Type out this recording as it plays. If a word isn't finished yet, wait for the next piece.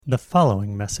The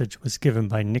following message was given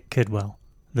by Nick Kidwell,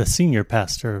 the senior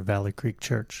pastor of Valley Creek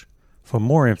Church. For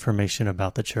more information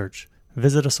about the church,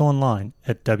 visit us online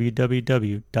at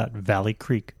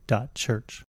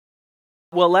www.valleycreek.church.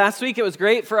 Well, last week it was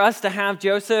great for us to have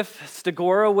Joseph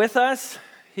Stegora with us.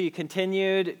 He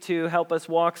continued to help us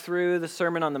walk through the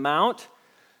Sermon on the Mount,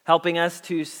 helping us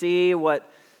to see what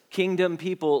kingdom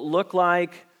people look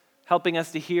like, helping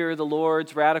us to hear the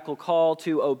Lord's radical call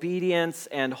to obedience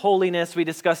and holiness. We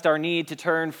discussed our need to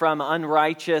turn from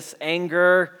unrighteous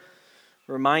anger,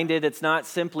 reminded it's not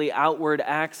simply outward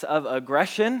acts of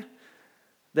aggression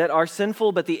that are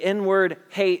sinful, but the inward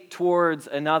hate towards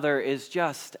another is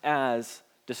just as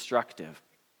destructive.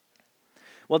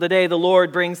 Well, today the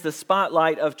Lord brings the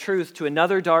spotlight of truth to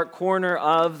another dark corner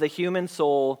of the human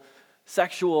soul,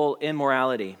 sexual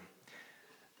immorality.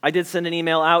 I did send an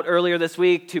email out earlier this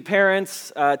week to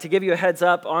parents to give you a heads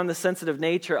up on the sensitive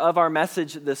nature of our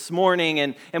message this morning.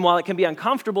 And while it can be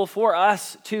uncomfortable for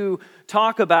us to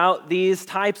talk about these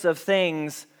types of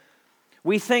things,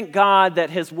 we thank God that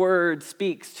His Word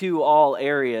speaks to all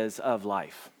areas of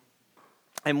life.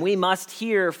 And we must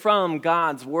hear from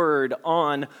God's Word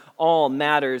on all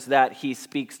matters that He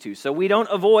speaks to. So we don't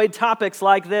avoid topics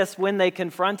like this when they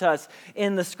confront us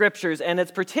in the Scriptures. And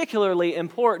it's particularly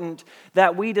important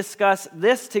that we discuss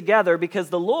this together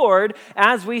because the Lord,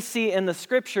 as we see in the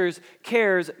Scriptures,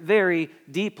 cares very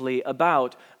deeply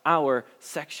about our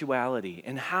sexuality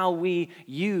and how we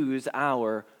use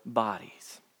our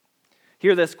bodies.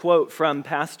 Hear this quote from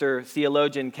pastor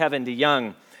theologian Kevin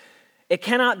DeYoung. "It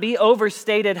cannot be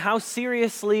overstated how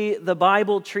seriously the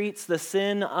Bible treats the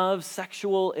sin of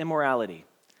sexual immorality.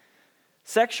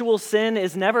 Sexual sin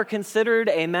is never considered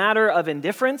a matter of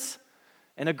indifference,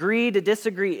 an agree to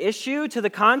disagree issue. To the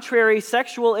contrary,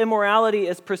 sexual immorality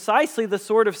is precisely the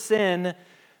sort of sin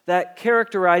that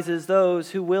characterizes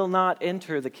those who will not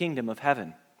enter the kingdom of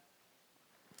heaven.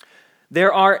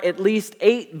 There are at least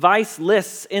 8 vice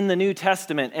lists in the New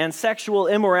Testament, and sexual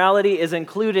immorality is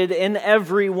included in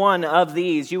every one of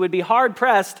these. You would be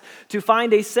hard-pressed to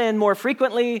find a sin more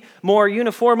frequently, more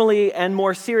uniformly, and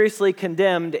more seriously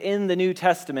condemned in the New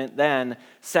Testament than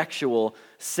sexual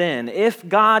sin. If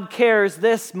God cares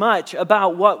this much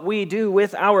about what we do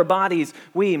with our bodies,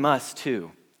 we must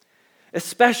too,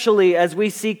 especially as we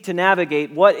seek to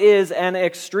navigate what is an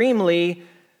extremely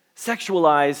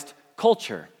sexualized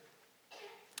culture.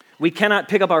 We cannot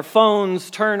pick up our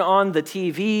phones, turn on the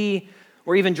TV,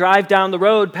 or even drive down the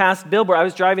road past billboard. I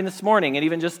was driving this morning and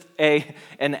even just an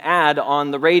ad on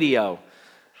the radio.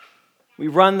 We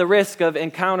run the risk of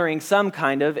encountering some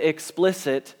kind of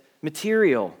explicit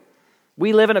material.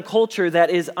 We live in a culture that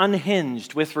is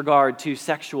unhinged with regard to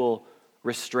sexual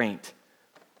restraint.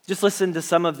 Just listen to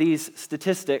some of these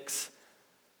statistics.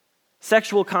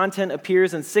 Sexual content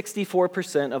appears in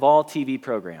 64% of all TV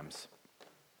programs.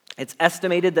 It's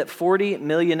estimated that 40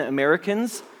 million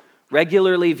Americans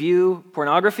regularly view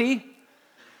pornography.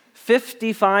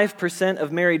 55%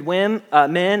 of married men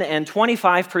and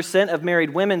 25% of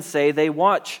married women say they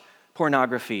watch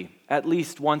pornography at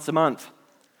least once a month.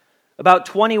 About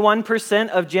 21%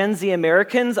 of Gen Z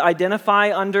Americans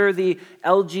identify under the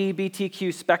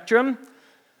LGBTQ spectrum.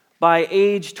 By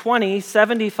age 20,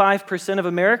 75% of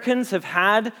Americans have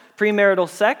had premarital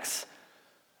sex.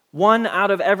 1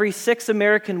 out of every 6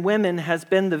 American women has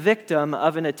been the victim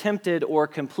of an attempted or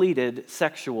completed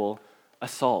sexual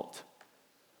assault.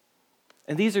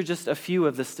 And these are just a few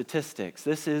of the statistics.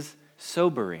 This is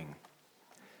sobering.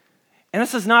 And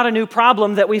this is not a new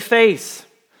problem that we face.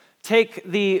 Take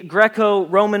the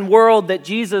Greco-Roman world that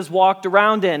Jesus walked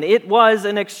around in. It was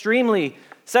an extremely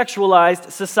sexualized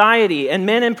society, and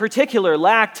men in particular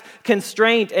lacked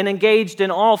constraint and engaged in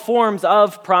all forms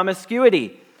of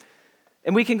promiscuity.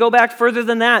 And we can go back further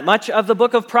than that. Much of the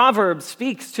book of Proverbs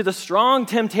speaks to the strong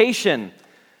temptation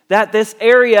that this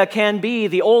area can be.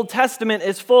 The Old Testament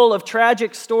is full of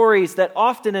tragic stories that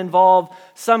often involve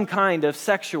some kind of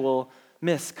sexual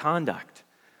misconduct.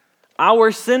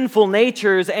 Our sinful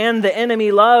natures and the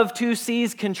enemy love to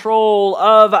seize control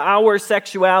of our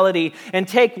sexuality and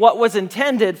take what was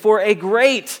intended for a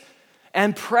great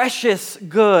and precious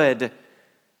good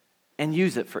and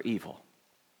use it for evil.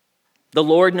 The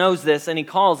Lord knows this, and He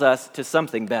calls us to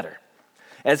something better.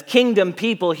 As kingdom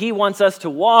people, He wants us to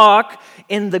walk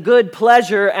in the good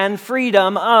pleasure and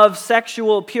freedom of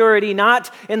sexual purity, not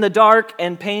in the dark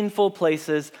and painful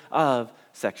places of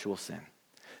sexual sin.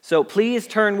 So please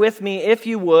turn with me, if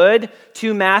you would,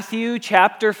 to Matthew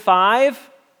chapter 5.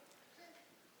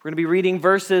 We're going to be reading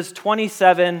verses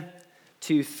 27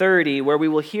 to 30, where we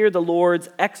will hear the Lord's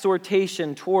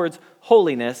exhortation towards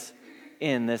holiness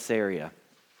in this area.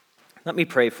 Let me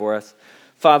pray for us.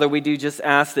 Father, we do just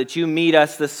ask that you meet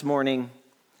us this morning.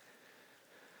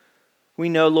 We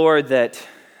know, Lord, that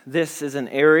this is an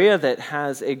area that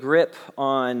has a grip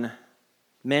on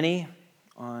many,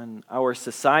 on our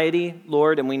society,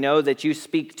 Lord, and we know that you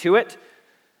speak to it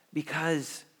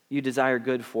because you desire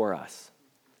good for us,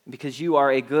 because you are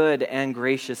a good and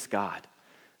gracious God.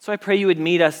 So I pray you would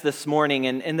meet us this morning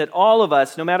and that all of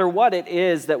us, no matter what it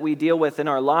is that we deal with in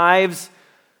our lives,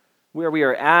 where we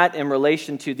are at in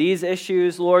relation to these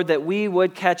issues, Lord, that we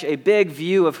would catch a big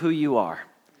view of who you are.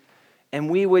 And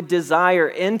we would desire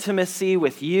intimacy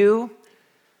with you,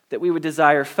 that we would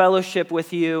desire fellowship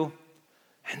with you,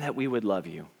 and that we would love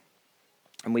you.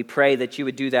 And we pray that you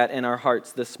would do that in our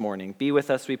hearts this morning. Be with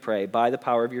us, we pray, by the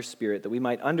power of your Spirit, that we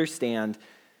might understand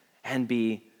and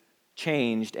be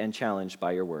changed and challenged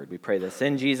by your word. We pray this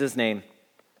in Jesus' name.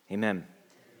 Amen.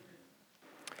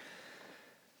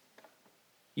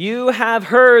 You have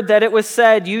heard that it was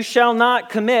said, "You shall not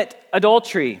commit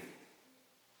adultery."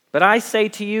 But I say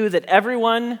to you that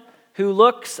everyone who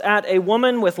looks at a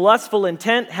woman with lustful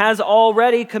intent has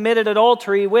already committed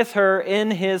adultery with her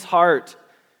in his heart.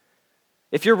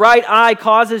 If your right eye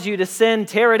causes you to sin,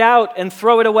 tear it out and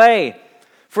throw it away.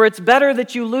 For it's better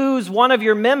that you lose one of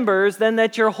your members than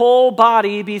that your whole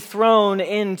body be thrown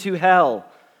into hell.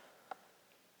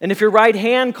 And if your right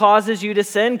hand causes you to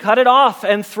sin, cut it off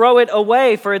and throw it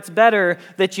away, for it's better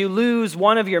that you lose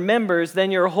one of your members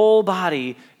than your whole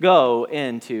body go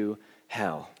into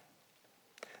hell.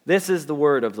 This is the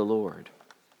word of the Lord.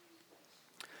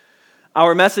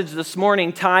 Our message this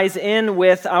morning ties in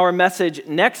with our message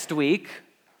next week,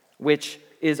 which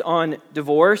is on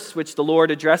divorce, which the Lord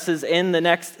addresses in the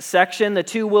next section. The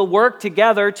two will work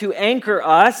together to anchor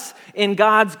us in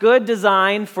God's good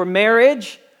design for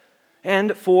marriage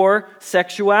and for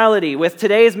sexuality, with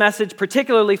today's message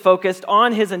particularly focused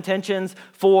on his intentions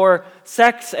for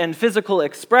sex and physical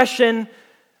expression,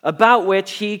 about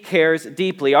which he cares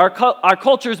deeply. Our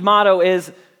culture's motto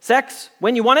is sex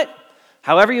when you want it,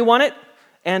 however you want it,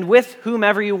 and with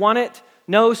whomever you want it,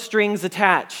 no strings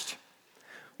attached.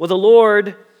 Well, the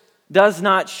Lord does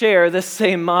not share this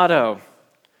same motto.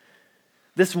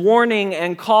 This warning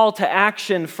and call to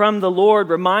action from the Lord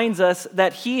reminds us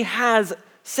that he has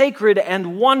sacred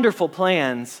and wonderful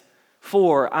plans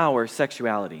for our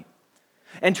sexuality.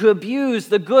 And to abuse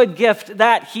the good gift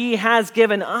that he has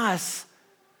given us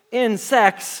in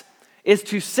sex is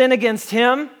to sin against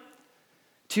him,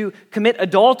 to commit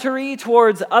adultery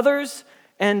towards others,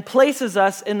 and places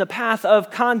us in the path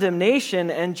of condemnation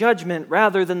and judgment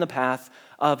rather than the path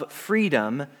of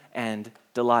freedom and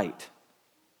delight.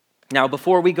 Now,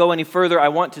 before we go any further, I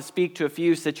want to speak to a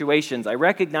few situations. I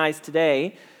recognize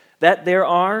today that there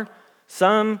are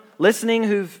some listening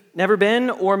who've never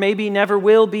been or maybe never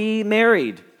will be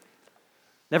married,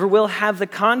 never will have the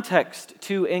context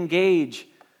to engage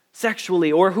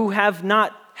sexually, or who have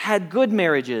not had good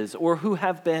marriages, or who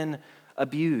have been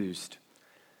abused.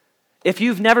 If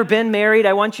you've never been married,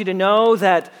 I want you to know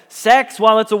that sex,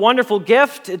 while it's a wonderful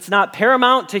gift, it's not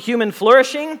paramount to human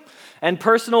flourishing and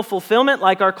personal fulfillment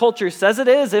like our culture says it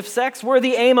is. If sex were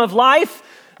the aim of life,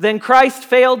 then Christ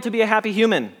failed to be a happy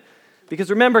human. Because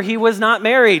remember, he was not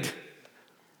married.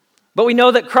 But we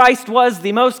know that Christ was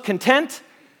the most content,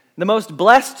 the most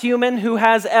blessed human who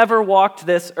has ever walked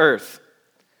this earth.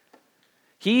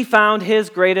 He found his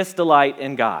greatest delight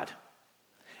in God.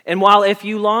 And while if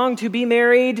you long to be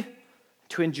married,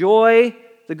 to enjoy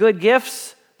the good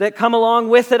gifts that come along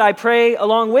with it, I pray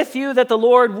along with you that the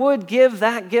Lord would give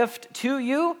that gift to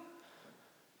you.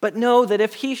 But know that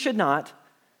if he should not,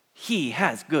 he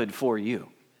has good for you.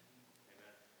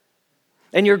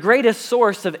 And your greatest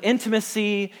source of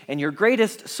intimacy and your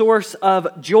greatest source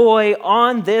of joy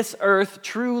on this earth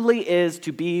truly is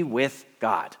to be with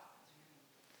God.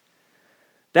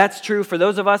 That's true for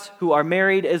those of us who are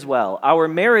married as well. Our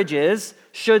marriages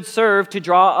should serve to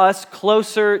draw us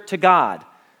closer to God.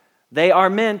 They are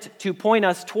meant to point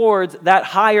us towards that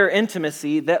higher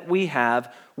intimacy that we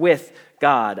have with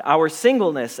God. Our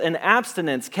singleness and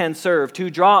abstinence can serve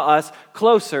to draw us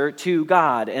closer to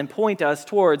God and point us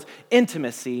towards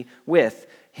intimacy with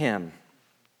him.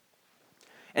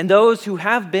 And those who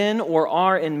have been or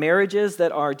are in marriages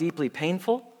that are deeply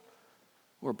painful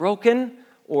or broken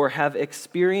or have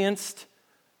experienced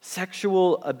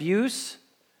sexual abuse,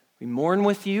 we mourn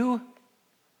with you,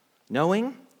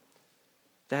 knowing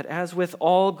that as with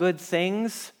all good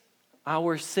things,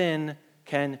 our sin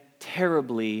can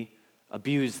terribly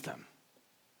abuse them.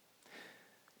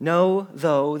 Know,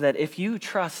 though, that if you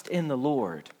trust in the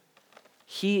Lord,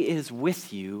 he is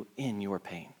with you in your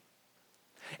pain.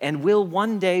 and will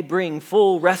one day bring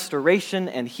full restoration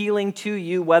and healing to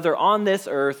you, whether on this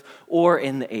earth or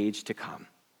in the age to come.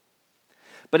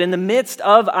 But in the midst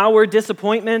of our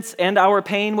disappointments and our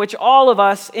pain, which all of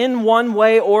us in one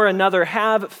way or another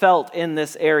have felt in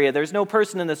this area, there's no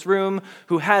person in this room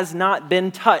who has not been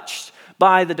touched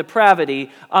by the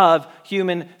depravity of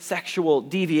human sexual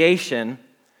deviation.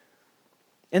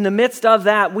 In the midst of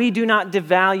that, we do not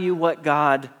devalue what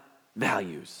God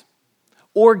values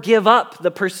or give up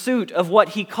the pursuit of what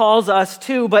he calls us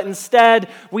to, but instead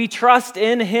we trust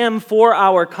in him for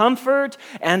our comfort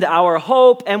and our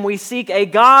hope, and we seek a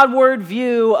Godward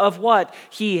view of what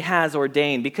he has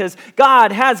ordained, because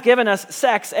God has given us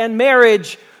sex and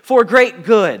marriage for great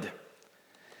good.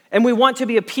 And we want to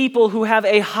be a people who have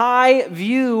a high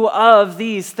view of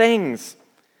these things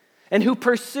and who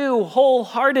pursue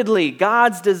wholeheartedly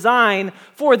God's design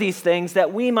for these things,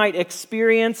 that we might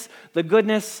experience the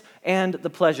goodness and the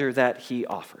pleasure that he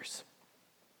offers.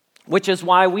 Which is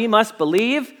why we must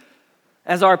believe,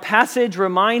 as our passage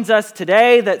reminds us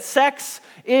today, that sex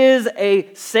is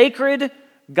a sacred,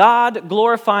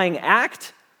 God-glorifying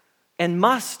act and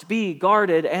must be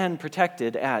guarded and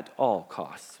protected at all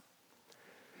costs.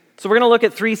 So we're going to look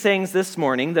at three things this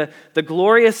morning: the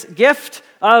glorious gift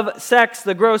of sex,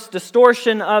 the gross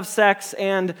distortion of sex,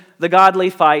 and the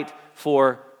godly fight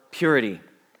for purity.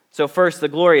 So first, the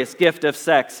glorious gift of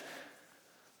sex.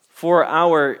 For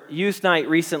our youth night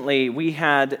recently, we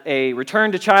had a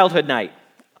return to childhood night.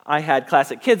 I had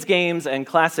classic kids games and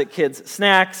classic kids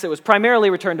snacks. It was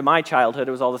primarily return to my childhood.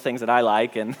 It was all the things that I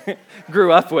like and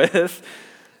grew up with.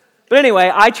 But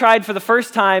anyway, I tried for the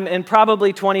first time in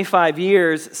probably 25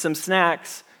 years some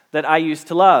snacks that I used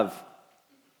to love.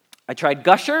 I tried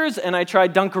Gushers and I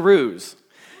tried Dunkaroos.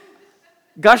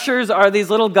 Gushers are these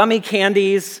little gummy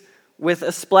candies with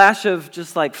a splash of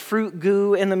just like fruit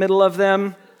goo in the middle of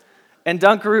them. And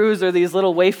Dunkaroos are these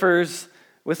little wafers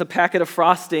with a packet of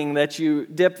frosting that you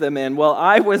dip them in. Well,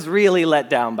 I was really let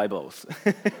down by both.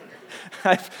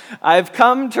 I've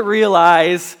come to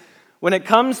realize when it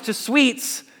comes to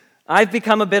sweets, I've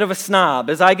become a bit of a snob.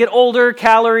 As I get older,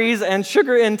 calories and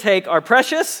sugar intake are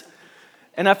precious.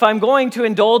 And if I'm going to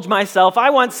indulge myself,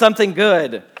 I want something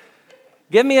good.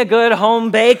 Give me a good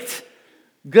home-baked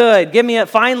good. Give me a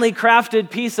finely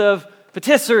crafted piece of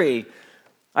patisserie.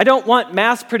 I don't want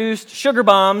mass-produced sugar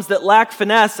bombs that lack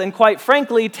finesse and, quite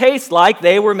frankly, taste like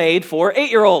they were made for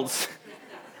 8-year-olds.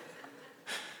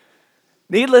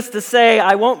 Needless to say,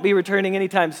 I won't be returning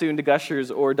anytime soon to Gushers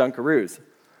or Dunkaroos.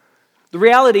 The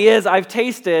reality is I've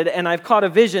tasted and I've caught a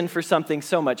vision for something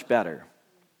so much better.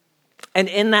 And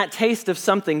in that taste of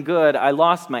something good, I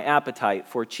lost my appetite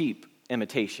for cheap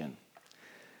imitation.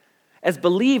 As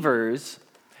believers,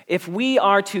 if we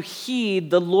are to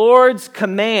heed the Lord's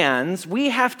commands, we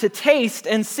have to taste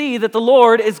and see that the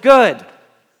Lord is good.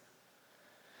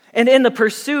 And in the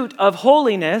pursuit of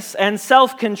holiness and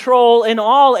self-control in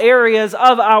all areas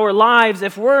of our lives,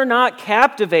 if we're not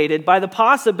captivated by the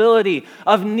possibility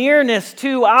of nearness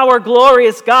to our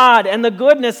glorious God and the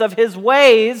goodness of his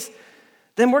ways,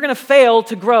 then we're going to fail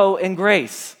to grow in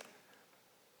grace.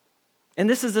 And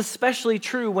this is especially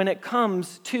true when it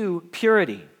comes to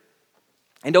purity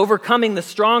and overcoming the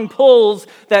strong pulls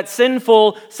that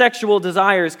sinful sexual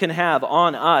desires can have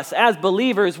on us. As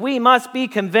believers, we must be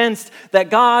convinced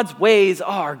that God's ways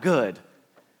are good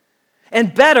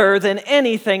and better than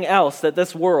anything else that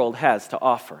this world has to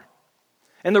offer.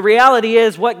 And the reality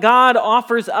is, what God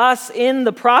offers us in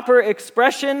the proper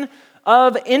expression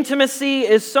of intimacy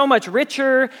is so much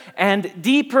richer and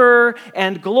deeper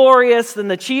and glorious than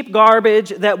the cheap garbage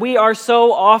that we are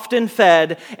so often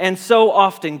fed and so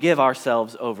often give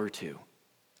ourselves over to.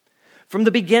 From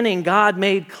the beginning, God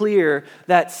made clear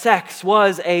that sex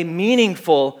was a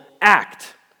meaningful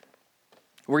act.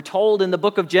 We're told in the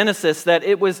book of Genesis that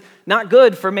it was not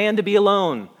good for man to be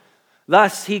alone.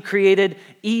 Thus, he created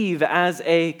Eve as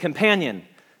a companion,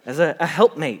 as a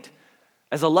helpmate,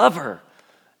 as a lover,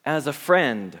 as a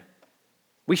friend.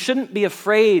 We shouldn't be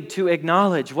afraid to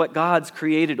acknowledge what God's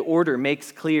created order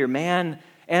makes clear. Man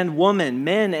and woman,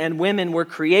 men and women were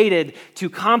created to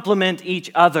complement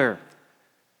each other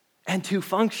and to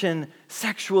function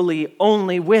sexually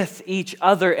only with each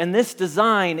other. And this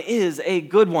design is a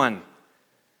good one.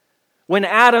 When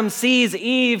Adam sees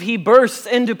Eve, he bursts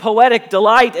into poetic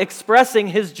delight, expressing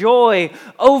his joy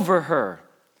over her.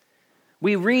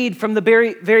 We read from the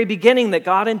very beginning that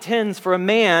God intends for a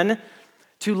man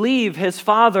to leave his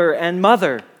father and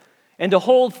mother and to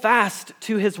hold fast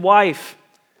to his wife,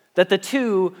 that the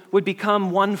two would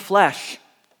become one flesh.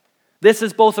 This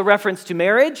is both a reference to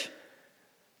marriage,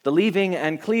 the leaving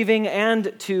and cleaving,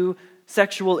 and to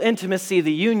sexual intimacy,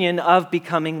 the union of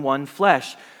becoming one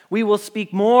flesh. We will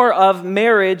speak more of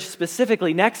marriage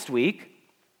specifically next week,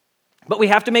 but we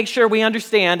have to make sure we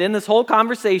understand in this whole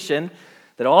conversation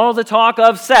that all the talk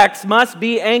of sex must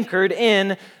be anchored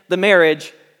in the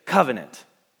marriage covenant.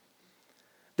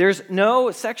 There's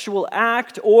no sexual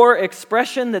act or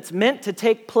expression that's meant to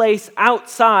take place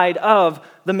outside of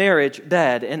the marriage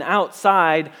bed and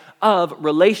outside of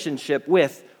relationship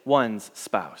with one's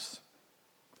spouse.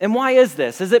 And why is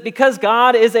this? Is it because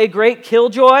God is a great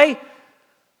killjoy?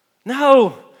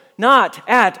 No, not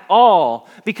at all.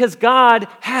 Because God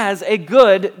has a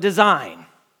good design.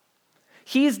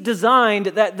 He's designed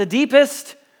that the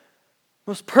deepest,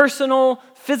 most personal,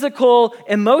 physical,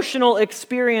 emotional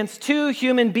experience two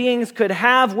human beings could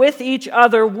have with each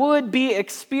other would be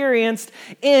experienced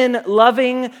in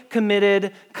loving,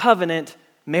 committed, covenant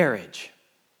marriage.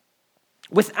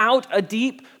 Without a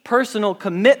deep personal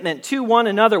commitment to one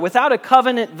another, without a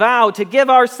covenant vow to give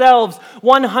ourselves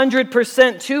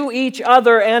 100% to each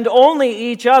other and only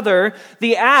each other,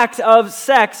 the act of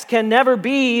sex can never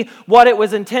be what it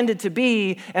was intended to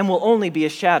be and will only be a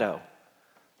shadow,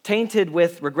 tainted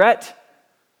with regret,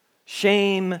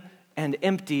 shame, and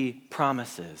empty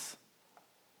promises.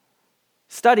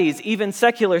 Studies, even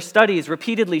secular studies,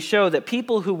 repeatedly show that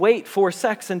people who wait for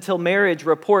sex until marriage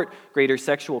report greater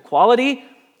sexual quality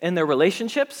in their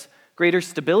relationships, greater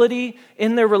stability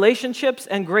in their relationships,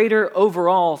 and greater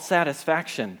overall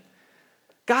satisfaction.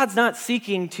 God's not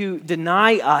seeking to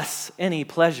deny us any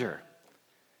pleasure.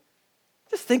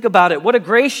 Just think about it. What a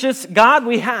gracious God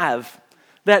we have,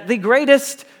 that the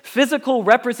greatest physical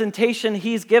representation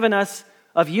He's given us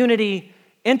of unity,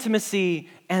 intimacy,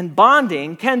 and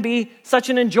bonding can be such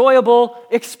an enjoyable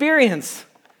experience.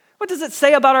 What does it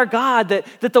say about our God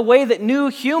that the way that new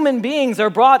human beings are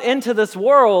brought into this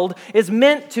world is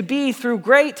meant to be through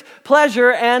great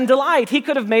pleasure and delight? He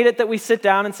could have made it that we sit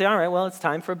down and say, all right, well, it's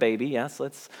time for a baby. Yes,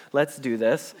 let's do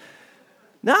this.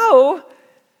 No,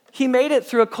 He made it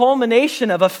through a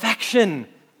culmination of affection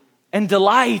and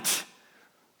delight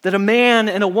that a man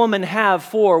and a woman have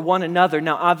for one another.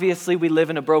 Now, obviously, we live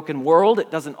in a broken world.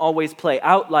 It doesn't always play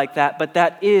out like that, but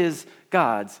that is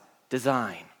God's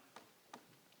design.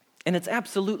 And it's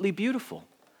absolutely beautiful.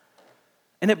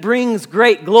 And it brings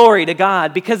great glory to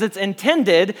God because it's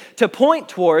intended to point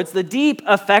towards the deep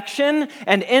affection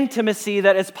and intimacy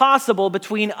that is possible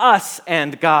between us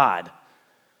and God.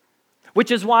 Which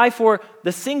is why for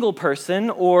the single person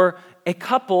or a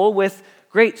couple with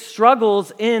great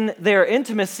struggles in their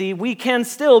intimacy, we can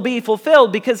still be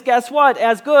fulfilled because guess what?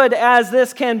 As good as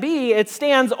this can be, it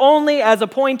stands only as a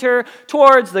pointer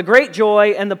towards the great joy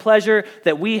and the pleasure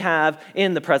that we have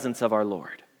in the presence of our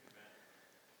Lord.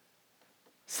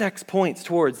 Sex points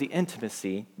towards the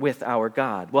intimacy with our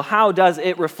God. Well, how does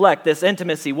it reflect this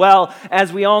intimacy? Well,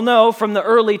 as we all know from the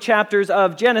early chapters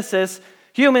of Genesis,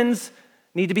 humans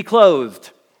need to be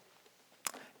clothed.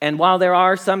 And while there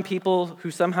are some people who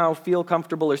somehow feel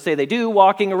comfortable or say they do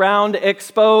walking around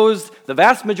exposed, the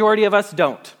vast majority of us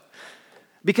don't.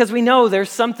 Because we know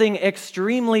there's something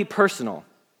extremely personal,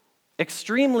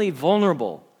 extremely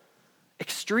vulnerable,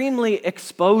 extremely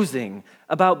exposing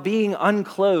about being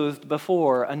unclothed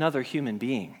before another human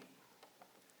being.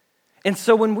 And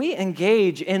so when we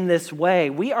engage in this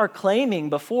way, we are claiming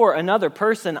before another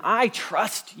person, I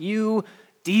trust you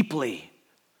deeply.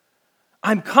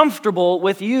 I'm comfortable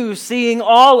with you seeing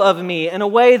all of me in a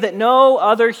way that no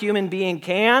other human being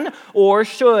can or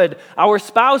should. Our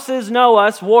spouses know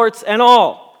us, warts and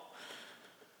all.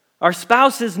 Our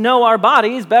spouses know our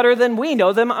bodies better than we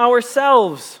know them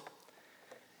ourselves.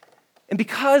 And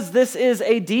because this is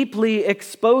a deeply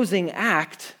exposing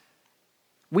act,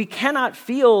 we cannot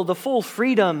feel the full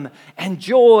freedom and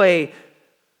joy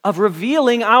of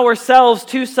revealing ourselves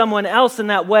to someone else in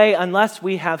that way unless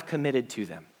we have committed to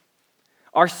them.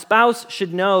 Our spouse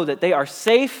should know that they are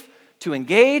safe to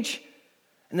engage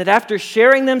and that after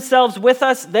sharing themselves with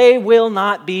us, they will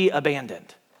not be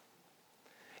abandoned.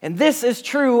 And this is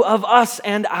true of us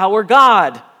and our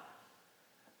God.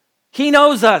 He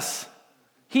knows us.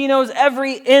 He knows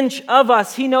every inch of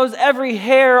us. He knows every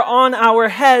hair on our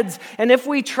heads. And if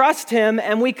we trust Him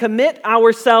and we commit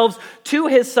ourselves to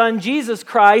His Son, Jesus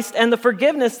Christ, and the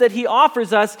forgiveness that He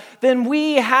offers us, then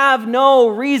we have no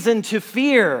reason to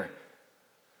fear.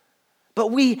 But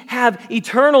we have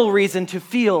eternal reason to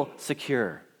feel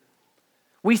secure.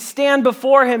 We stand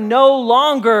before Him no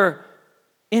longer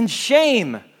in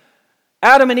shame.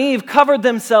 Adam and Eve covered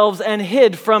themselves and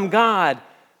hid from God.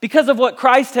 Because of what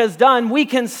Christ has done, we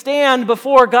can stand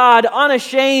before God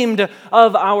unashamed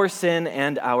of our sin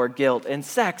and our guilt. And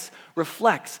sex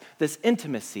reflects this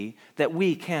intimacy that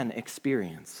we can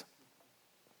experience.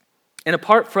 And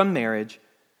apart from marriage,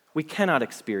 we cannot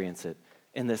experience it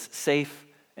in this safe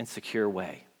and secure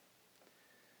way.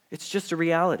 It's just a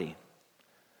reality.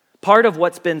 Part of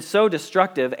what's been so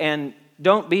destructive, and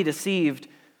don't be deceived,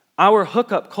 our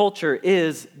hookup culture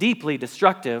is deeply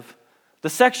destructive. The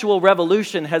sexual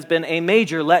revolution has been a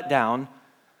major letdown.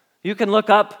 You can look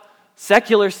up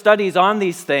secular studies on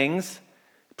these things.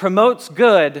 It promotes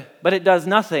good, but it does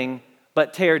nothing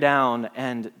but tear down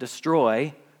and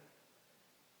destroy.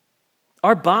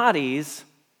 Our bodies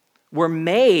were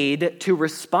made to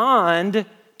respond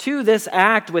to this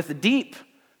act with deep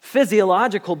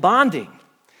physiological bonding.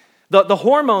 The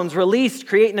hormones released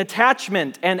create an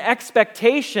attachment and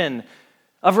expectation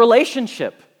of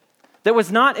relationship that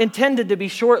was not intended to be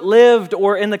short-lived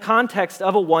or in the context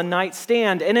of a one-night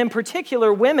stand. And in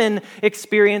particular, women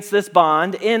experience this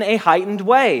bond in a heightened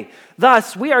way.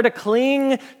 Thus, we are to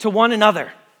cling to one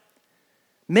another.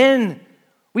 Men,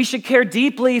 we should care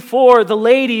deeply for the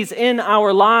ladies in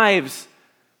our lives,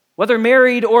 whether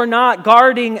married or not,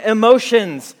 guarding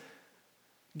emotions,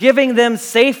 giving them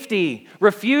safety,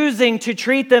 refusing to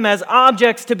treat them as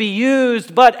objects to be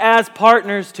used, but as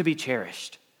partners to be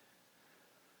cherished.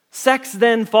 Sex,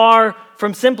 then, far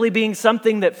from simply being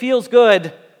something that feels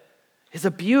good, is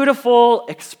a beautiful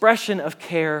expression of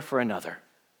care for another,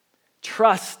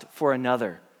 trust for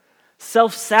another,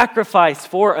 self-sacrifice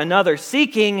for another,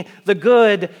 seeking the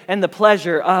good and the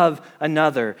pleasure of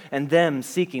another, and them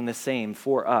seeking the same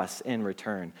for us in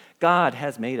return. God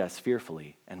has made us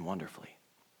fearfully and wonderfully.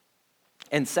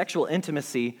 And sexual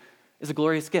intimacy is a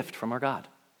glorious gift from our God.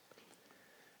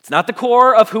 It's not the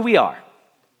core of who we are,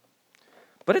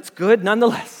 but it's good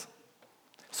nonetheless.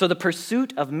 So the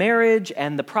pursuit of marriage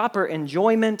and the proper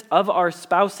enjoyment of our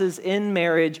spouses in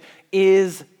marriage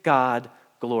is God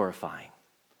glorifying.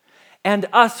 And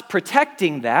us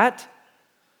protecting that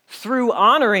through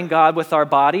honoring God with our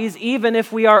bodies, even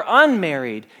if we are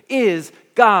unmarried, is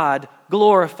God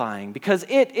glorifying, because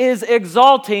it is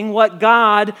exalting what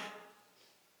God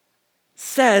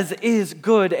says is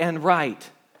good and right.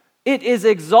 It is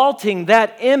exalting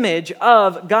that image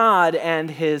of God and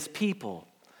His people.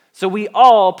 So we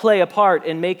all play a part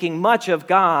in making much of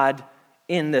God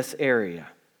in this area.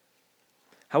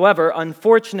 However,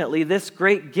 unfortunately, this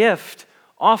great gift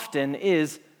often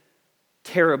is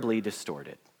terribly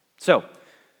distorted. So,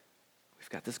 we've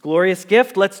got this glorious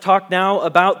gift. Let's talk now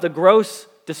about the gross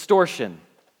distortion.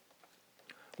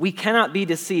 We cannot be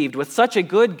deceived. With such a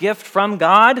good gift from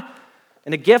God,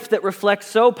 and a gift that reflects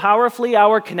so powerfully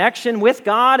our connection with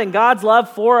God and God's love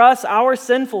for us, our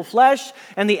sinful flesh,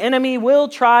 and the enemy will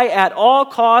try at all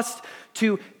costs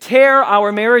to tear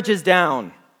our marriages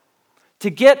down, to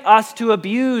get us to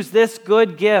abuse this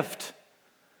good gift,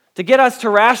 to get us to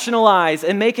rationalize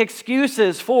and make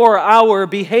excuses for our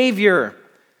behavior.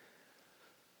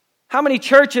 How many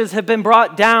churches have been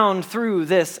brought down through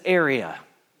this area?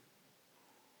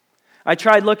 I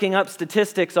tried looking up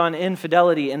statistics on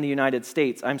infidelity in the United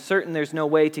States. I'm certain there's no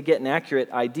way to get an accurate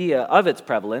idea of its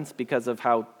prevalence because of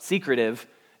how secretive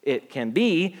it can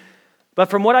be.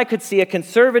 But from what I could see, a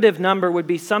conservative number would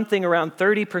be something around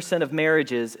 30% of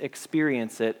marriages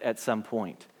experience it at some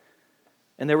point.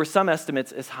 And there were some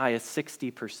estimates as high as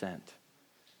 60%.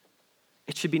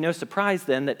 It should be no surprise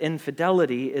then that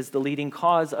infidelity is the leading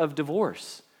cause of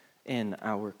divorce in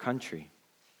our country.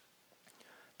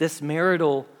 This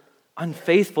marital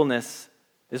unfaithfulness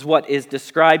is what is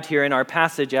described here in our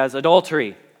passage as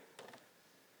adultery.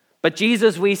 But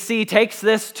Jesus, we see, takes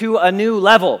this to a new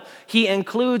level. He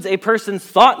includes a person's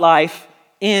thought life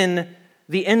in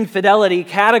the infidelity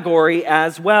category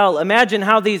as well. Imagine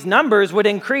how these numbers would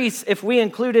increase if we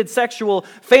included sexual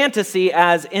fantasy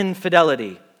as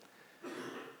infidelity.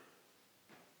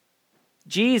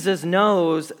 Jesus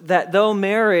knows that though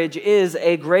marriage is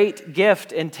a great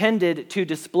gift intended to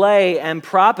display and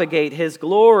propagate His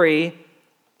glory,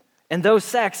 and though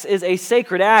sex is a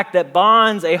sacred act that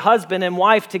bonds a husband and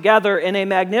wife together in a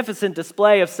magnificent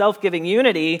display of self-giving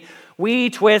unity, we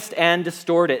twist and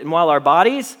distort it. And while our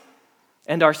bodies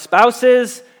and our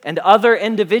spouses and other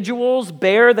individuals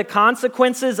bear the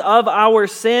consequences of our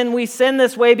sin, we sin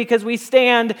this way because we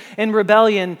stand in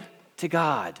rebellion to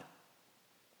God.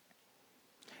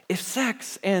 If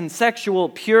sex and sexual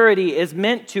purity is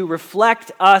meant to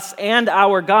reflect us and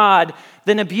our God,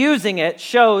 then abusing it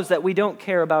shows that we don't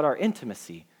care about our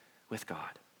intimacy with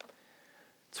God.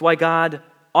 It's why God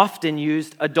often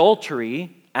used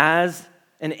adultery as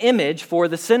an image for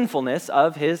the sinfulness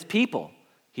of His people.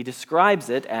 He describes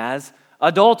it as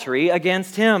adultery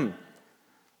against Him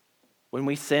when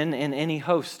we sin in any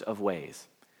host of ways.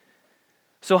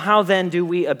 So how then do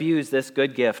we abuse this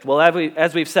good gift? Well,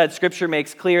 as we've said, Scripture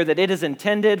makes clear that it is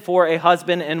intended for a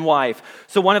husband and wife.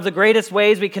 So one of the greatest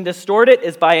ways we can distort it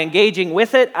is by engaging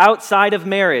with it outside of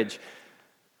marriage.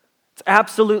 It's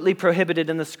absolutely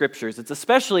prohibited in the Scriptures. It's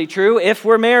especially true if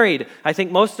we're married. I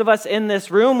think most of us in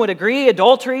this room would agree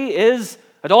adultery is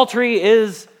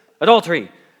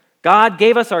adultery. God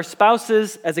gave us our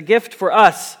spouses as a gift for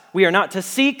us. We are not to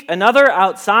seek another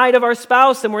outside of our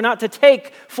spouse, and we're not to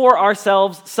take for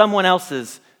ourselves someone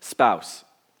else's spouse.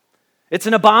 It's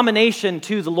an abomination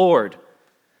to the Lord,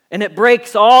 and it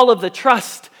breaks all of the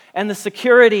trust and the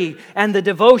security and the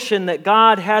devotion that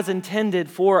God has intended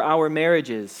for our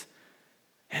marriages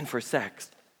and for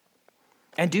sex.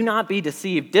 And do not be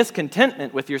deceived.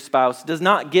 Discontentment with your spouse does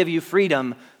not give you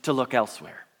freedom to look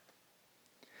elsewhere.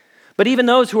 But even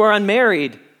those who are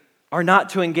unmarried are not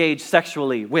to engage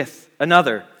sexually with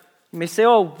another. You may say,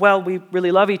 oh, well, we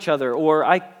really love each other, or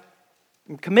I'm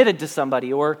committed to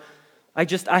somebody, or I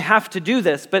have to do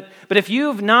this. But if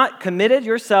you've not committed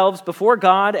yourselves before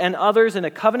God and others in a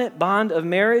covenant bond of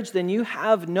marriage, then you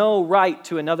have no right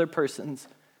to another person's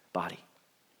body.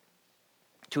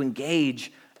 To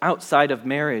engage outside of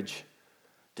marriage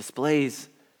displays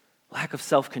lack of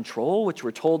self-control, which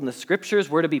we're told in the Scriptures.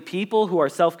 We're to be people who are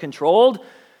self-controlled.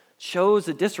 Shows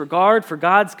a disregard for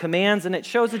God's commands, and it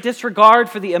shows a disregard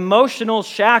for the emotional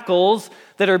shackles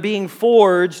that are being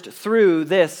forged through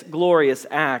this glorious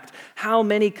act. How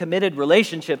many committed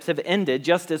relationships have ended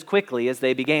just as quickly as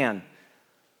they began?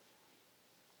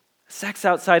 Sex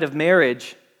outside of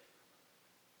marriage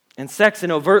and sex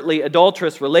in overtly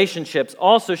adulterous relationships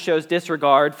also shows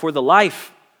disregard for the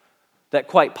life that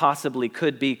quite possibly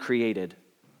could be created.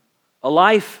 A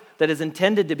life that is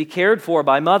intended to be cared for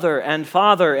by mother and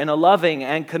father in a loving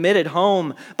and committed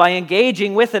home. By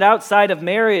engaging with it outside of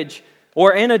marriage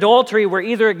or in adultery, we're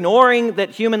either ignoring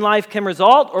that human life can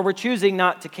result or we're choosing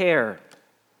not to care.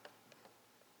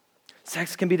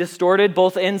 Sex can be distorted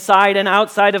both inside and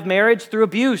outside of marriage through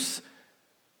abuse.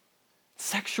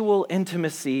 Sexual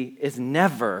intimacy is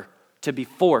never to be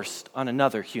forced on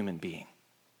another human being,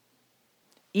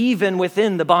 even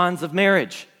within the bonds of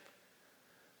marriage.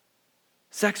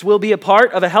 Sex will be a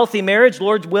part of a healthy marriage,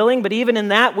 Lord willing, but even in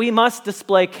that, we must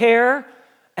display care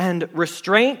and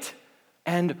restraint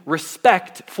and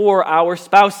respect for our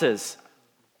spouses.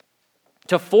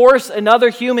 To force another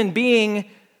human being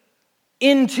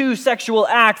into sexual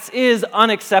acts is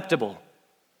unacceptable.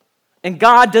 And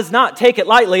God does not take it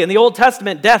lightly. In the Old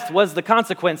Testament, death was the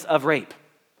consequence of rape.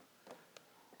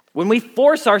 When we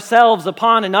force ourselves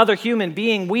upon another human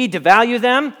being, we devalue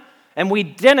them and we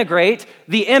denigrate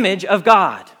the image of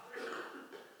God.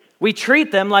 We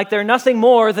treat them like they're nothing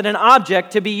more than an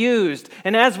object to be used.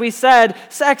 And as we said,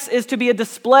 sex is to be a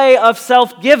display of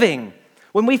self-giving.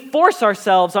 When we force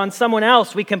ourselves on someone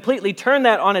else, we completely turn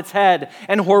that on its head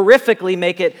and horrifically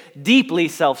make it deeply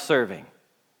self-serving,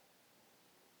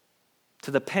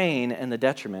 to the pain and the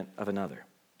detriment of another.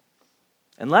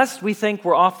 Unless we think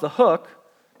we're off the hook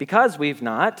because we've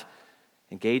not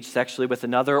engaged sexually with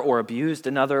another or abused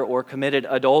another or committed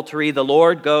adultery, the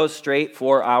Lord goes straight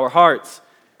for our hearts.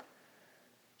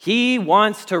 He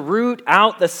wants to root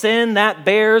out the sin that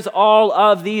bears all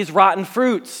of these rotten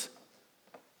fruits.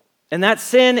 And that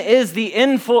sin is the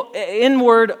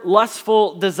inward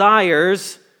lustful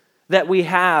desires that we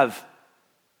have.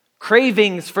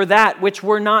 Cravings for that which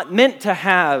we're not meant to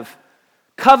have.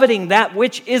 Coveting that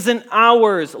which isn't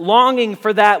ours. Longing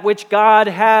for that which God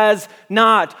has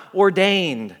not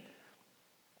ordained.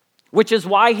 Which is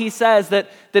why he says that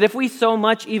if we so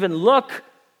much even look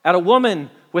at a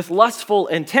woman with lustful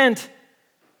intent,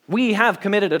 we have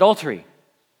committed adultery.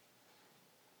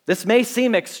 This may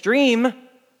seem extreme,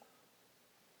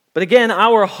 but again,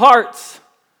 our hearts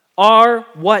are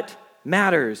what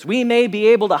matters. We may be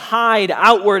able to hide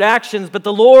outward actions, but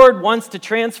the Lord wants to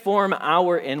transform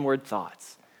our inward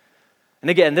thoughts. And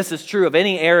again, this is true of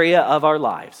any area of our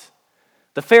lives.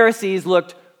 The Pharisees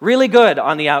looked really good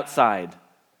on the outside,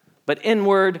 but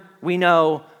inward, we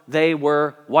know they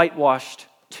were whitewashed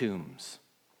tombs.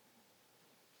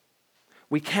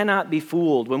 We cannot be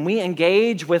fooled. When we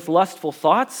engage with lustful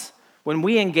thoughts, when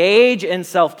we engage in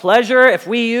self-pleasure, if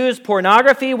we use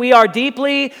pornography, we are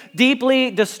deeply, deeply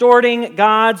distorting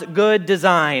God's good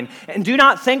design. And do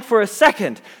not think for a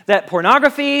second that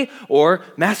pornography or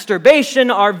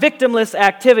masturbation are victimless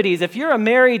activities. If you're a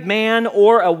married man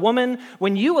or a woman,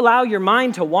 when you allow your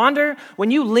mind to wander,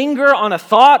 when you linger on a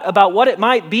thought about what it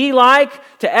might be like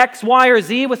to X, Y, or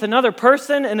Z with another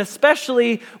person, and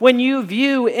especially when you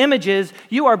view images,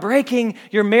 you are breaking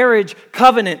your marriage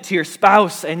covenant to your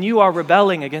spouse, and you are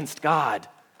rebelling against God.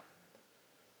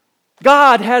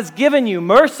 God has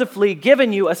mercifully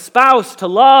given you a spouse to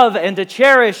love and to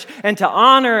cherish and to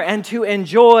honor and to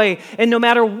enjoy. And no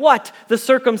matter what the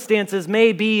circumstances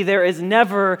may be, there is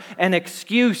never an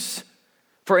excuse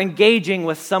for engaging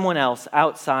with someone else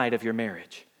outside of your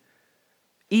marriage,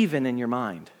 even in your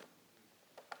mind.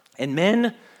 And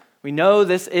men, we know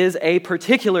this is a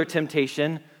particular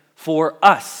temptation for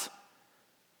us.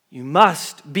 You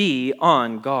must be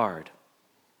on guard.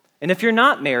 And if you're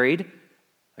not married,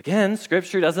 again,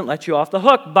 Scripture doesn't let you off the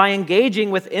hook. By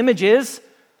engaging with images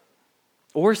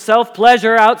or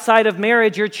self-pleasure outside of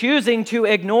marriage, you're choosing to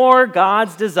ignore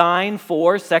God's design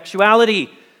for sexuality.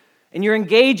 And you're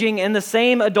engaging in the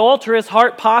same adulterous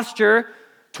heart posture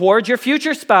towards your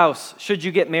future spouse, should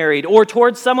you get married, or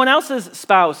towards someone else's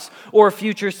spouse or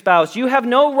future spouse. You have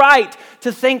no right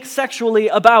to think sexually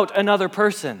about another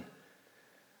person.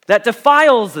 That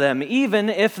defiles them, even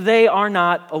if they are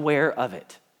not aware of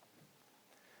it.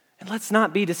 And let's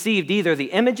not be deceived either.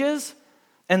 The images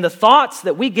and the thoughts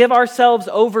that we give ourselves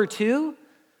over to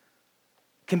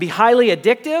can be highly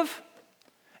addictive,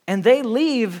 and they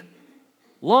leave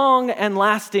long and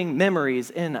lasting memories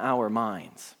in our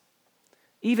minds.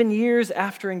 Even years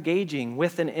after engaging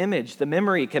with an image, the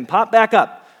memory can pop back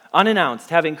up unannounced,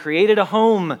 having created a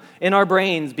home in our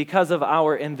brains because of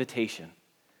our invitation.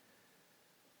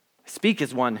 I speak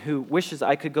as one who wishes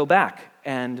I could go back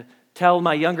and tell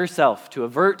my younger self to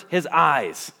avert his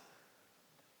eyes.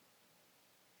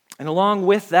 And along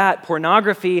with that,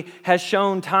 pornography has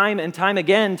shown time and time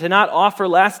again to not offer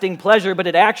lasting pleasure, but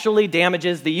it actually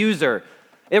damages the user.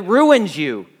 It ruins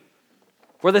you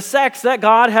for the sex that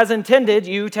God has intended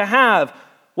you to have.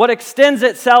 What extends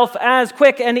itself as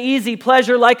quick and easy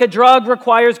pleasure like a drug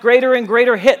requires greater and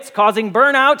greater hits, causing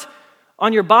burnout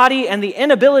on your body and the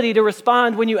inability to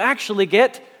respond when you actually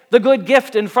get the good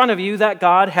gift in front of you that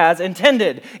God has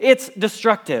intended. It's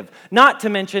destructive, not to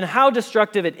mention how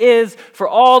destructive it is for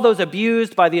all those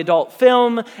abused by the adult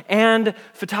film and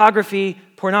photography,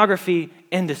 pornography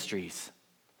industries.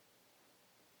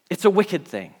 It's a wicked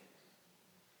thing.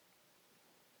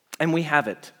 And we have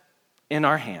it in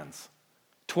our hands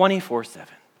 24/7.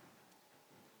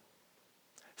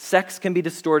 Sex can be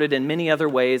distorted in many other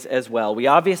ways as well. We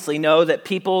obviously know that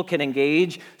people can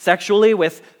engage sexually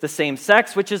with the same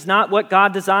sex, which is not what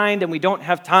God designed, and we don't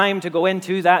have time to go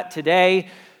into that today.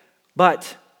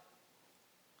 But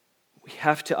we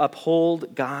have to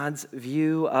uphold God's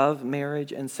view of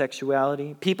marriage and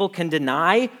sexuality. People can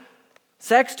deny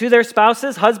sex to their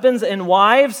spouses, husbands and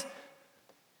wives.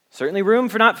 Certainly room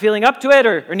for not feeling up to it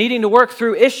or needing to work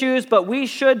through issues, but we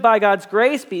should, by God's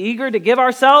grace, be eager to give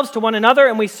ourselves to one another,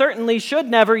 and we certainly should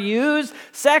never use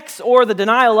sex or the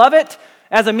denial of it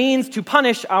as a means to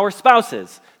punish our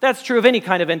spouses. That's true of any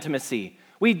kind of intimacy.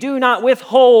 We do not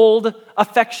withhold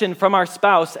affection from our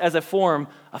spouse as a form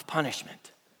of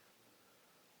punishment.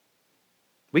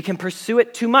 We can pursue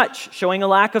it too much, showing a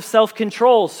lack of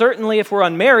self-control. Certainly, if we're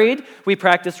unmarried, we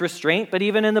practice restraint, but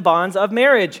even in the bonds of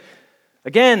marriage.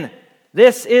 Again,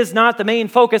 this is not the main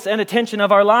focus and attention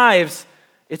of our lives.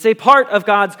 It's a part of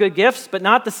God's good gifts, but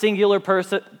not the singular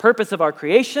purpose of our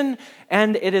creation,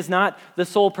 and it is not the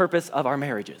sole purpose of our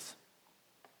marriages.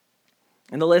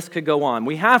 And the list could go on.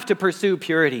 We have to pursue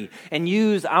purity and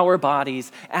use our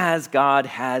bodies as God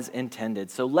has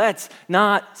intended. So let's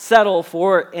not settle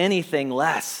for anything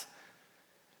less.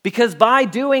 Because by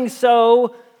doing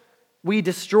so, we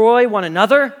destroy one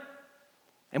another,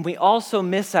 and we also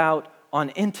miss out on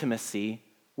intimacy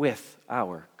with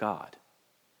our God.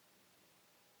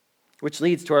 Which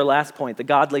leads to our last point, the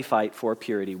godly fight for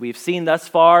purity. We've seen thus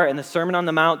far in the Sermon on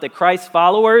the Mount that Christ's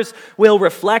followers will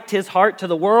reflect his heart to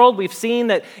the world. We've seen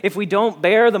that if we don't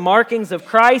bear the markings of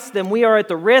Christ, then we are at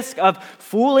the risk of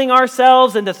fooling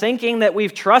ourselves into thinking that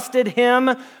we've trusted him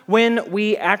when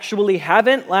we actually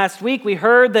haven't. Last week we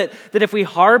heard that if we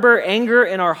harbor anger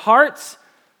in our hearts,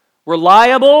 we're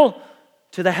liable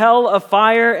to the hell of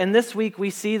fire, and this week we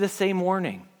see the same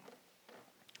warning.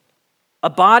 A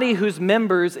body whose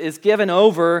members is given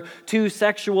over to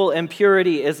sexual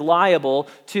impurity is liable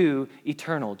to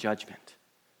eternal judgment.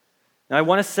 Now I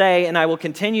want to say, and I will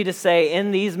continue to say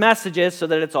in these messages so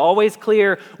that it's always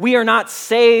clear, we are not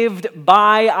saved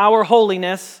by our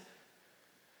holiness.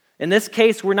 In this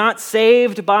case, we're not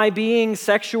saved by being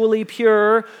sexually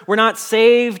pure. We're not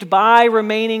saved by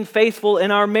remaining faithful in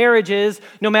our marriages.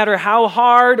 No matter how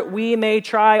hard we may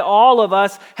try, all of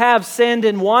us have sinned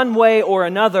in one way or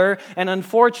another, and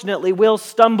unfortunately will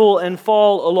stumble and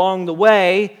fall along the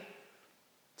way.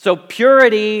 So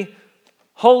purity,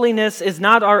 holiness is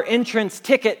not our entrance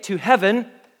ticket to heaven.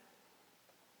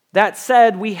 That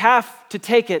said, we have to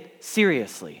take it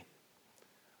seriously.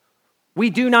 We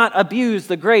do not abuse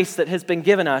the grace that has been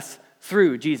given us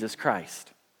through Jesus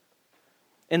Christ.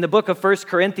 In the book of 1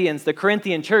 Corinthians, the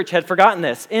Corinthian church had forgotten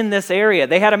this in this area.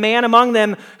 They had a man among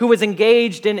them who was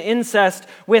engaged in incest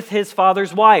with his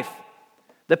father's wife.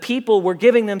 The people were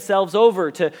giving themselves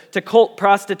over to cult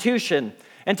prostitution.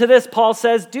 And to this, Paul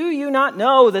says, "Do you not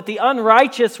know that the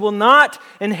unrighteous will not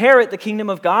inherit the kingdom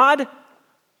of God?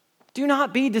 Do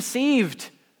not be deceived.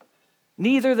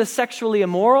 Neither the sexually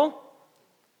immoral,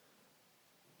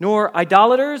 nor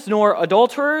idolaters, nor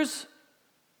adulterers,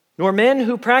 nor men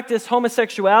who practice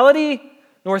homosexuality,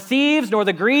 nor thieves, nor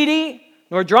the greedy,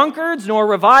 nor drunkards, nor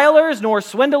revilers, nor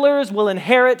swindlers will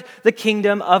inherit the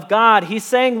kingdom of God." He's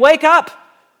saying, wake up.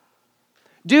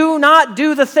 Do not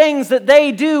do the things that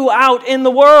they do out in the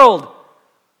world.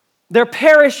 They're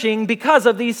perishing because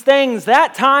of these things.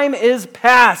 That time is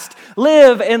past.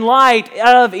 Live in light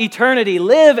of eternity.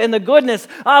 Live in the goodness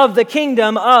of the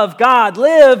kingdom of God.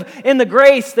 Live in the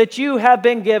grace that you have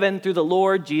been given through the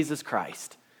Lord Jesus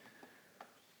Christ.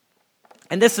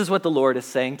 And this is what the Lord is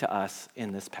saying to us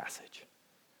in this passage.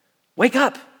 Wake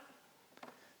up.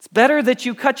 It's better that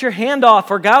you cut your hand off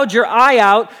or gouge your eye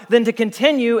out than to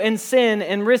continue in sin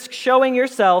and risk showing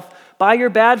yourself by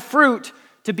your bad fruit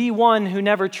to be one who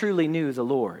never truly knew the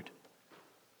Lord.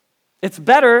 It's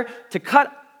better to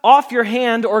cut off your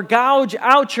hand or gouge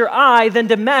out your eye than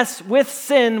to mess with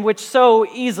sin which so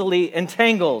easily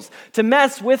entangles. To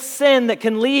mess with sin that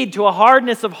can lead to a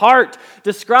hardness of heart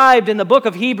described in the book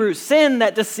of Hebrews. Sin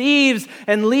that deceives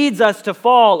and leads us to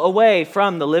fall away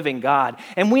from the living God.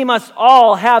 And we must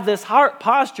all have this heart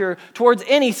posture towards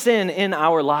any sin in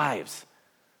our lives.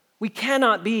 We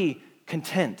cannot be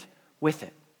content with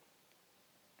it.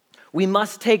 We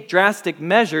must take drastic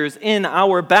measures in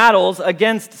our battles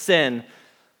against sin.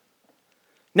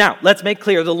 Now, let's make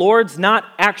clear, the Lord's not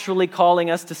actually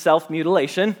calling us to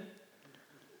self-mutilation.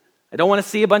 I don't want to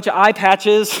see a bunch of eye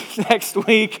patches next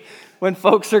week when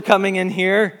folks are coming in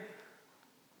here.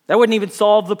 That wouldn't even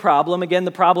solve the problem. Again,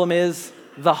 the problem is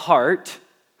the heart.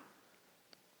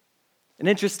 An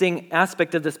interesting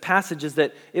aspect of this passage is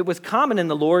that it was common in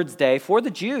the Lord's day for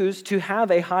the Jews to have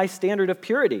a high standard of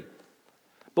purity.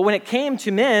 But when it came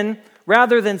to men,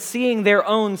 rather than seeing their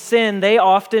own sin, they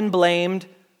often blamed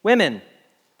women.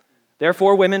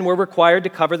 Therefore, women were required to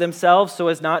cover themselves so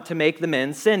as not to make the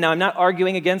men sin. Now, I'm not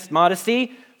arguing against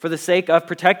modesty for the sake of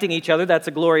protecting each other. That's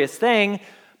a glorious thing.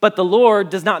 But the Lord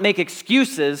does not make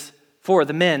excuses for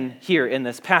the men here in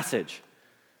this passage.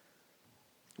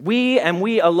 We and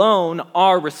we alone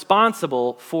are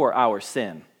responsible for our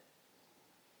sin.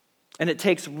 And it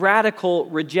takes radical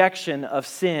rejection of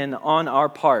sin on our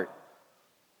part.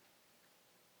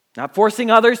 Not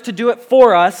forcing others to do it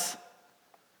for us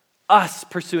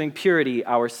pursuing purity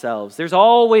ourselves. There's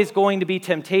always going to be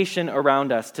temptation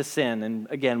around us to sin. And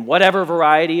again, whatever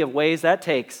variety of ways that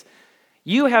takes,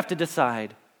 you have to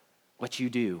decide what you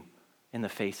do in the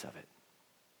face of it.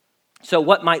 So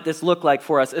what might this look like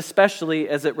for us, especially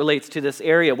as it relates to this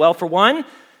area? Well, for one,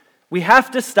 we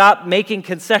have to stop making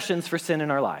concessions for sin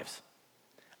in our lives.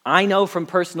 I know from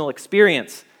personal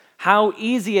experience how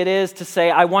easy it is to say,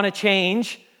 I want to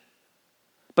change,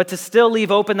 but to still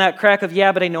leave open that crack of,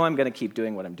 yeah, but I know I'm going to keep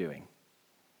doing what I'm doing.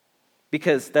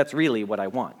 Because that's really what I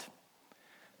want.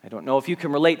 I don't know if you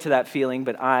can relate to that feeling,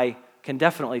 but I can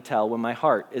definitely tell when my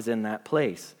heart is in that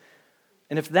place.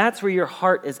 And if that's where your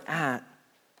heart is at,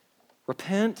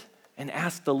 repent and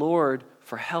ask the Lord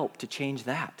for help to change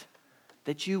that.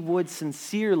 That you would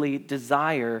sincerely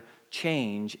desire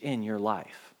change in your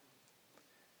life.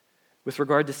 With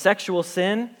regard to sexual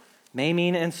sin, may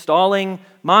mean installing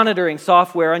monitoring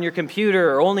software on your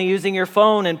computer or only using your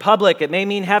phone in public. It may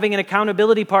mean having an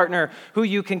accountability partner who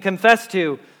you can confess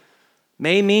to.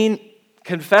 May mean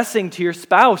confessing to your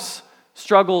spouse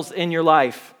struggles in your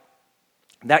life.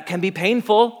 That can be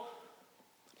painful,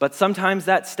 but sometimes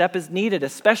that step is needed,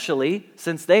 especially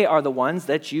since they are the ones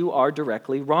that you are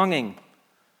directly wronging.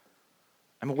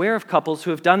 I'm aware of couples who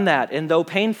have done that, and though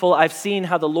painful, I've seen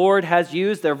how the Lord has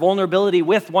used their vulnerability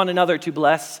with one another to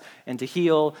bless and to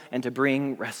heal and to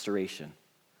bring restoration.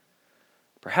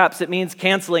 Perhaps it means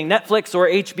canceling Netflix or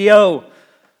HBO.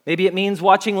 Maybe it means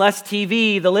watching less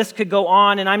TV. The list could go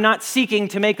on, and I'm not seeking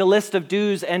to make a list of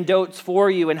do's and don'ts for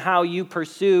you and how you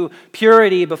pursue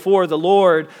purity before the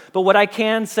Lord. But what I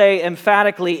can say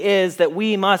emphatically is that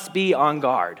we must be on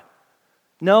guard.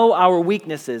 Know our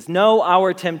weaknesses, know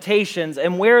our temptations,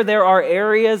 and where there are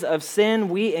areas of sin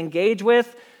we engage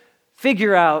with,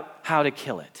 figure out how to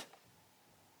kill it.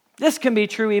 This can be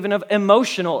true even of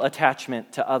emotional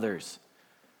attachment to others.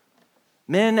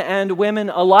 Men and women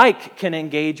alike can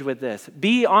engage with this.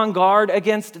 Be on guard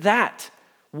against that.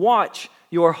 Watch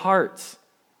your hearts.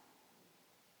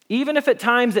 Even if at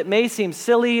times it may seem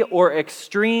silly or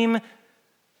extreme,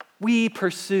 we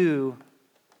pursue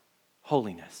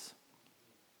holiness.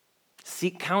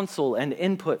 Seek counsel and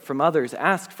input from others.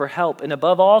 Ask for help. And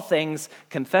above all things,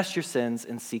 confess your sins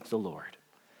and seek the Lord.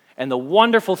 And the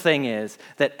wonderful thing is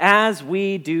that as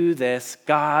we do this,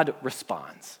 God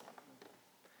responds.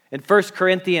 In 1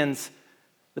 Corinthians,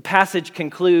 the passage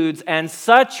concludes, "And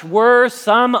such were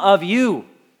some of you,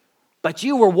 but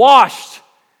you were washed.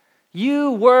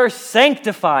 You were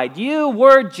sanctified. You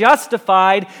were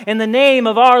justified in the name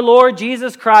of our Lord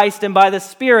Jesus Christ and by the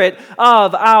Spirit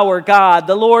of our God."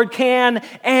 The Lord can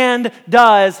and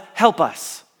does help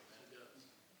us.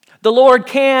 The Lord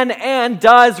can and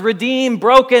does redeem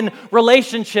broken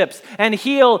relationships and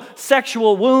heal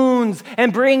sexual wounds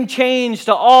and bring change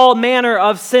to all manner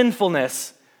of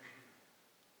sinfulness.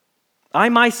 I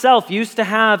myself used to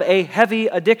have a heavy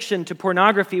addiction to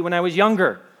pornography when I was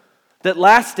younger that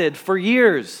lasted for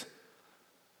years.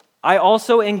 I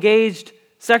also engaged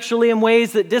sexually in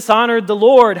ways that dishonored the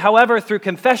Lord. However, through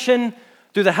confession,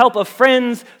 through the help of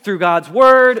friends, through God's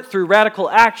word, through radical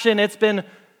action, it's been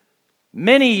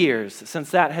many years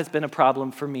since that has been a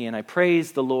problem for me, and I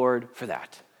praise the Lord for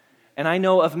that. And I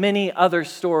know of many other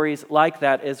stories like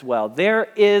that as well. There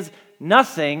is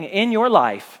nothing in your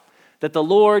life that the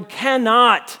Lord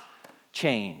cannot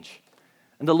change.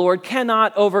 And the Lord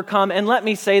cannot overcome. And let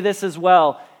me say this as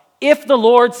well. If the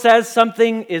Lord says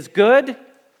something is good,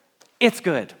 it's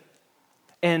good.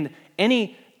 And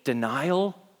any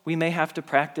denial we may have to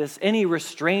practice, any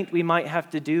restraint we might have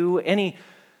to do, any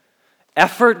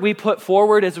effort we put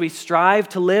forward as we strive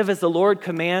to live as the Lord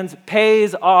commands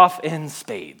pays off in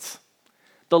spades.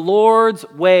 The Lord's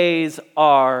ways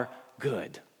are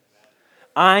good.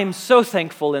 I'm so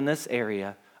thankful in this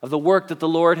area of the work that the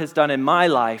Lord has done in my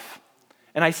life.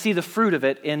 And I see the fruit of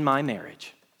it in my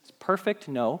marriage. It's perfect?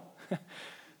 No.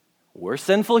 We're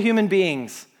sinful human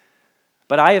beings.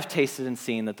 But I have tasted and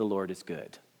seen that the Lord is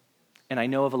good. And I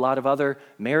know of a lot of other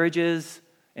marriages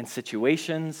and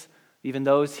situations, even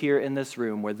those here in this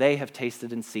room, where they have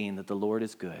tasted and seen that the Lord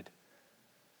is good.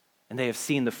 And they have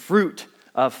seen the fruit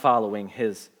of following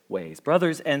his ways.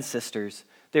 Brothers and sisters,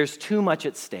 there's too much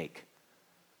at stake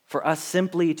for us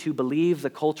simply to believe the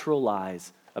cultural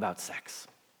lies about sex.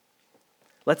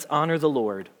 Let's honor the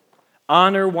Lord,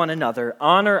 honor one another,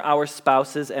 honor our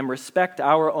spouses, and respect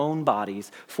our own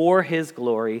bodies for his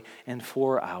glory and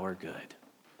for our good.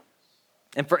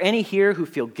 And for any here who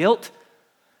feel guilt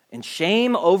and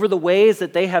shame over the ways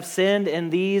that they have sinned in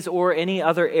these or any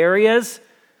other areas,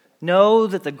 know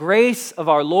that the grace of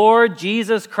our Lord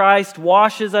Jesus Christ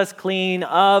washes us clean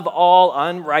of all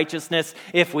unrighteousness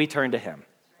if we turn to him.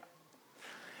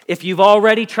 If you've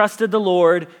already trusted the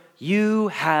Lord, you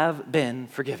have been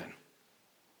forgiven.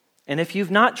 And if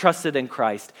you've not trusted in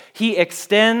Christ, he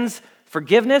extends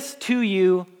forgiveness to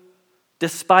you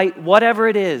despite whatever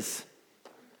it is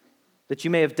that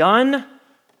you may have done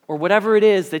or whatever it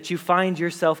is that you find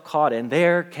yourself caught in.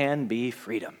 There can be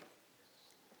freedom.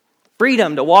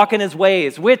 Freedom to walk in his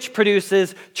ways, which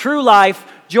produces true life,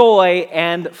 joy,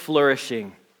 and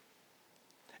flourishing.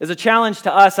 As a challenge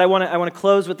to us, I want to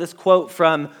close with this quote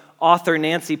from author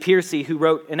Nancy Pearcey, who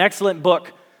wrote an excellent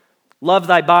book, Love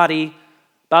Thy Body,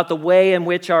 about the way in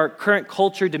which our current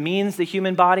culture demeans the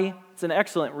human body. It's an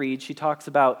excellent read. She talks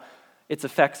about its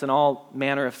effects on all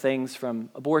manner of things, from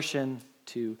abortion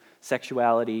to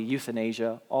sexuality,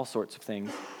 euthanasia, all sorts of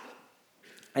things.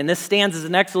 And this stands as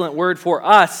an excellent word for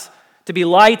us to be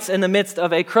lights in the midst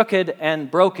of a crooked and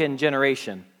broken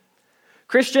generation.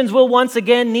 Christians will once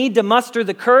again need to muster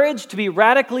the courage to be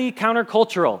radically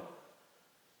countercultural.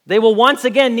 They will once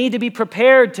again need to be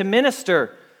prepared to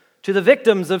minister to the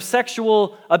victims of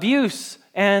sexual abuse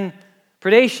and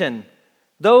predation,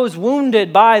 those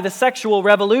wounded by the sexual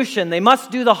revolution. They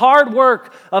must do the hard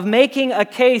work of making a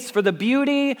case for the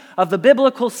beauty of the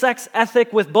biblical sex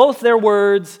ethic with both their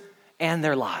words and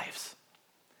their lives.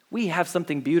 We have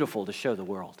something beautiful to show the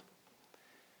world.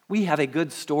 We have a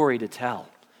good story to tell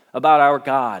about our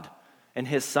God and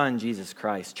his Son, Jesus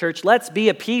Christ. Church, let's be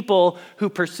a people who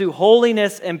pursue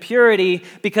holiness and purity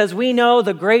because we know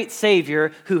the great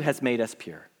Savior who has made us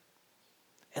pure.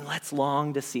 And let's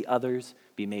long to see others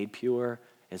be made pure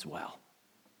as well.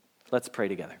 Let's pray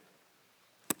together.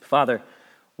 Father,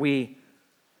 we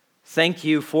thank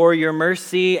you for your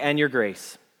mercy and your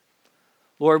grace.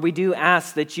 Lord, we do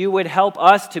ask that you would help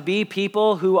us to be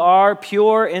people who are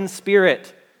pure in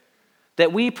spirit,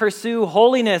 that we pursue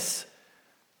holiness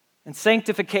and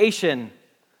sanctification,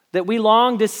 that we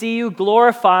long to see you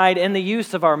glorified in the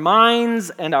use of our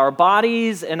minds and our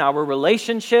bodies and our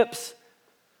relationships.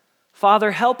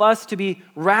 Father, help us to be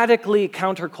radically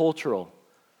countercultural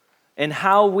in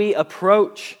how we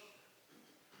approach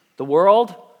the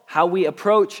world, how we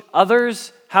approach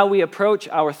others, how we approach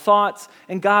our thoughts.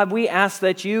 And God, we ask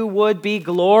that you would be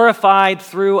glorified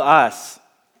through us.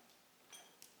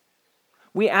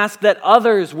 We ask that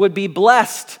others would be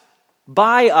blessed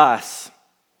by us.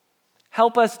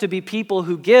 Help us to be people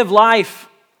who give life,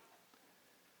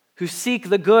 who seek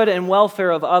the good and welfare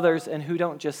of others, and who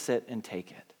don't just sit and take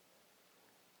it.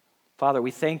 Father,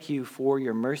 we thank you for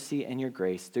your mercy and your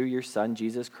grace through your Son,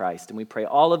 Jesus Christ, and we pray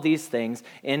all of these things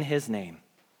in his name.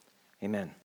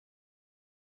 Amen.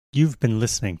 You've been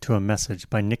listening to a message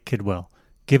by Nick Kidwell,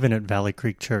 given at Valley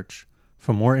Creek Church.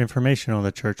 For more information on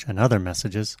the church and other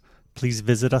messages, please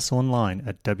visit us online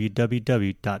at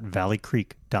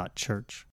www.valleycreek.church.